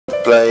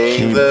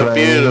playing the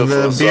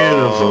beautiful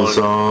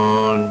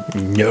song.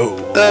 No.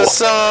 The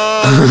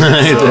song.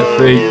 It's a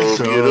freak.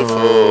 So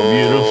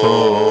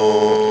beautiful.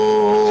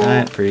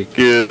 Giant freak.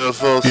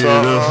 Beautiful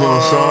song.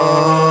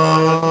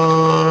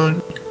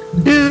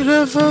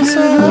 Beautiful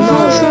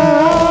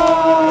song.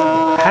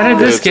 How did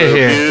this get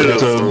here?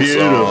 It's a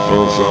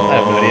beautiful song. I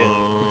have no idea.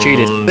 We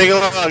cheated.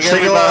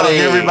 Sing along,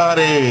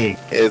 everybody.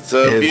 It's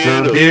a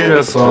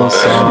Beautiful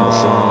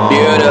song.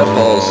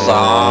 Beautiful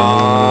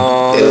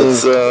song.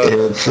 It's a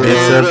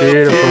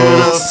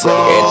beautiful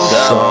song. It's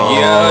a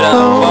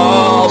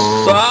beautiful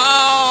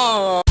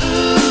song.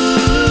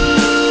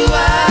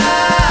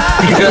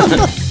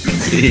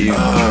 Jeez.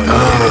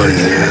 Oh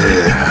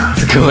yeah.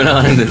 What's going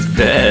on in this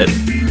bed?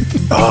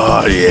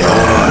 Oh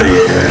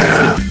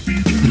yeah.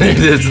 There's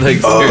just like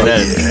staring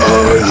at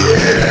Oh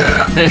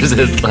yeah. There's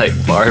just like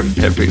barf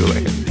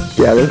everywhere.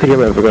 Yeah, I don't think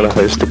I'm ever gonna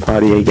host a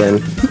party again.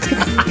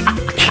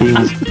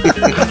 Jeez.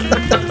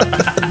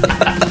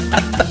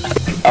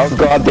 Oh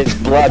god, there's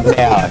blood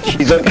now.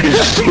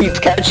 She's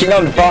catching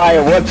on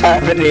fire. What's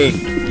happening?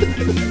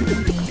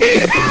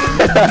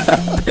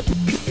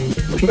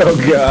 Oh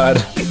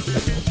god.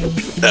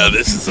 Now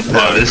this is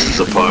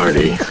a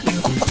party.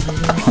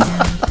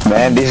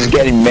 Man, this is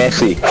getting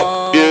messy.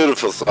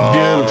 Beautiful song.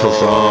 Beautiful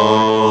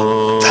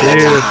song.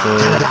 Beautiful.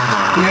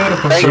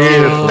 Thank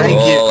Beautiful.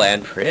 Thank you.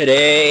 And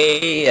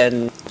pretty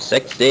and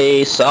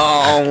sexy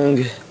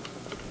song.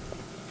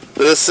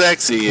 The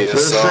sexiest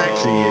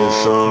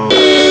song.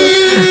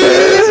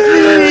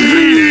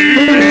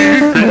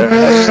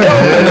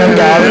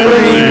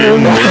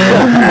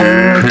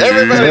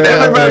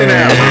 Everybody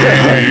now.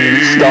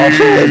 Stop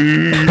it.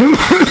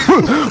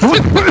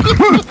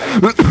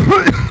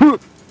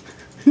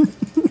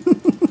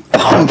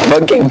 I'm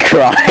fucking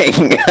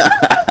crying.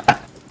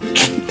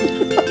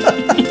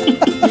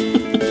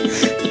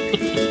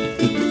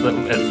 So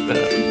messed up.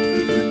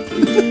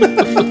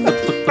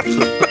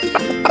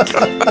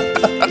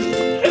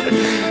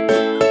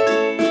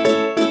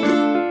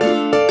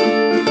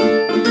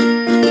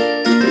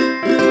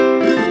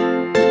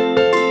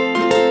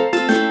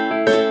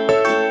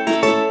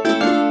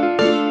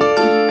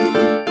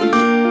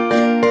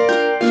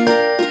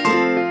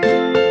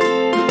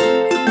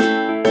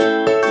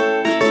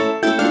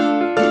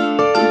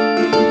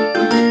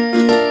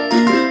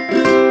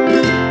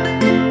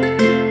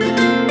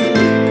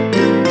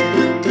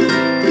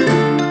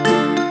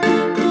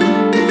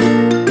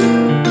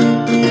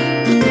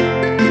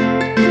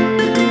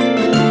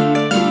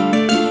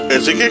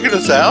 Is he kicking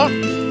us out?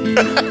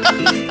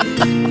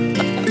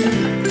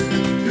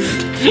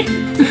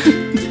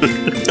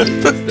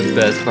 The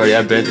best party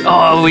I've been to.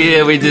 Oh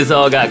yeah, we just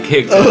all got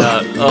kicked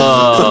out.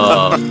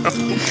 Oh.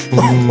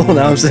 Well,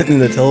 now I'm sitting in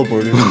the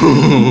teleporter.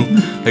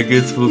 I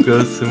guess we'll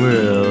go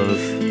somewhere else.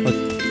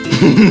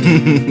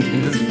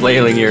 Just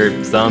flailing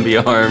your zombie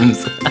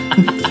arms.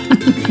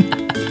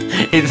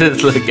 He's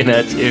just looking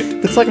at you.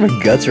 It's like my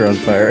guts are on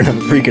fire and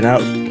I'm freaking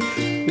out.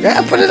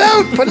 Yeah, put it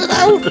out! Put it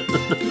out!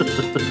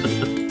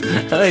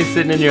 Oh, he's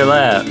sitting in your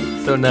lap.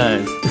 So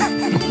nice.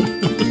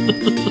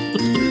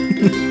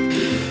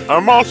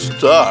 I'm all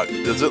stuck.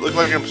 Does it look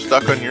like I'm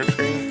stuck on your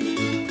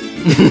screen?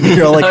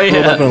 You're all like Oh, pulled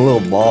yeah. up in a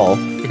little ball.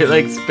 You're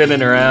like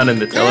spinning around in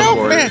the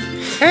teleporter.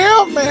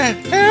 Help me!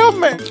 Help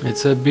me!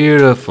 It's a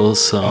beautiful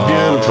song.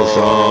 Beautiful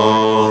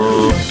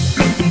song.